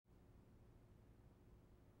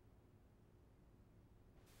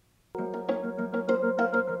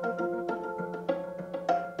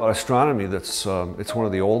About astronomy, it's one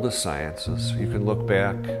of the oldest sciences. You can look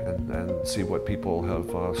back and see what people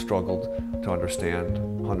have struggled to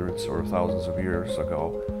understand hundreds or thousands of years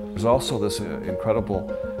ago. There's also this incredible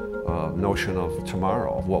notion of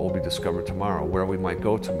tomorrow, of what will be discovered tomorrow, where we might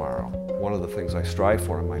go tomorrow. One of the things I strive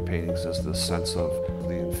for in my paintings is this sense of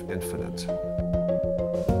the infinite.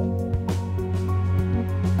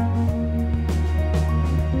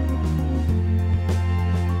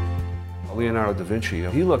 Leonardo da Vinci,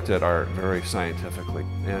 he looked at art very scientifically,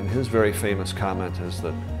 and his very famous comment is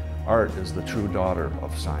that art is the true daughter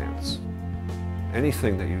of science.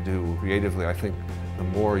 Anything that you do creatively, I think the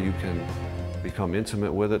more you can become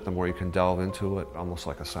intimate with it, the more you can delve into it, almost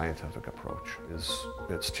like a scientific approach.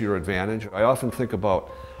 It's to your advantage. I often think about,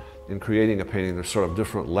 in creating a painting, there's sort of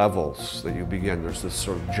different levels that you begin. There's this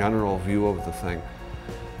sort of general view of the thing.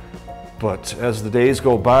 But as the days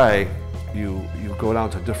go by, you go down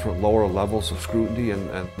to different lower levels of scrutiny,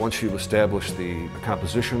 and once you've established the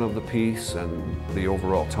composition of the piece and the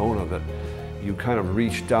overall tone of it, you kind of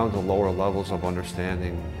reach down to lower levels of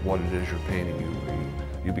understanding what it is you're painting.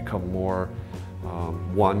 You become more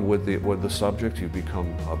one with the subject. You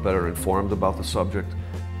become better informed about the subject.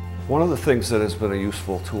 One of the things that has been a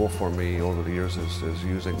useful tool for me over the years is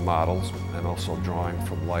using models and also drawing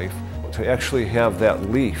from life. To actually have that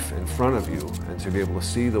leaf in front of you and to be able to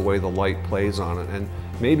see the way the light plays on it, and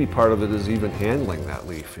maybe part of it is even handling that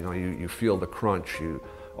leaf. You know, you feel the crunch,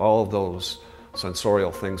 all of those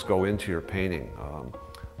sensorial things go into your painting.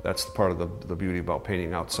 That's part of the beauty about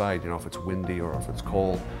painting outside. You know, if it's windy or if it's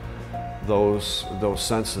cold, those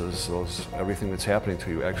senses, everything that's happening to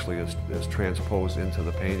you actually is transposed into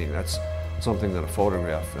the painting. That's something that a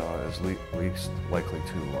photograph is least likely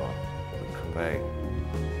to convey.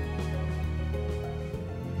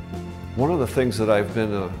 One of the things that I've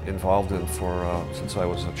been involved in since I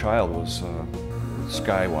was a child was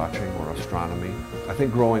sky watching or astronomy. I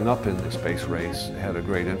think growing up in the space race had a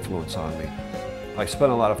great influence on me. I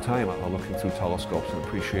spent a lot of time looking through telescopes and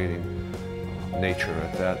appreciating nature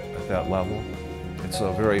at that level. It's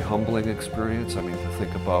a very humbling experience. I mean, to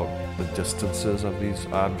think about the distances of these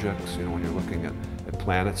objects, you know, when you're looking at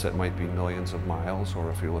planets that might be millions of miles,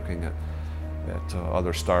 or if you're looking at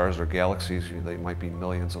other stars or galaxies, they might be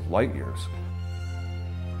millions of light years.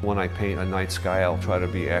 When I paint a night sky, I'll try to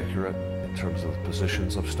be accurate in terms of the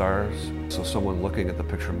positions of stars. So someone looking at the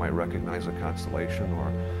picture might recognize a constellation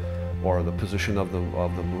or the position of the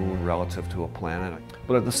moon relative to a planet.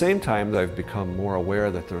 But at the same time, I've become more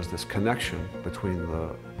aware that there's this connection between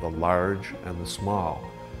the large and the small.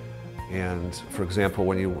 And for example,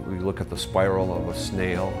 when you look at the spiral of a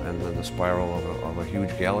snail and then the spiral of a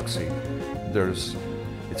huge galaxy,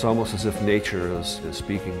 it's almost as if nature is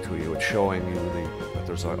speaking to you. It's showing you that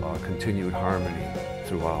there's a continued harmony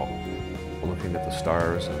throughout. Looking at the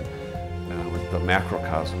stars and with the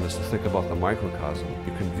macrocosm is to think about the microcosm.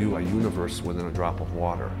 You can view a universe within a drop of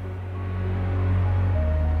water.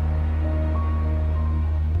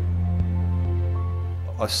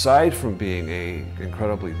 Aside from being an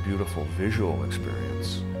incredibly beautiful visual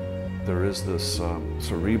experience, there is this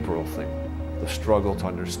cerebral thing, the struggle to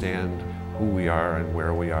understand who we are and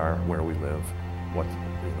where we are, where we live,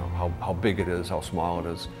 how big it is, how small it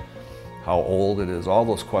is, how old it is. All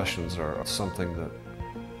those questions are something that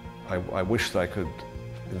I wish that I could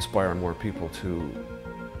inspire more people to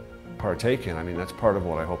partake in. I mean, that's part of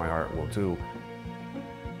what I hope my art will do,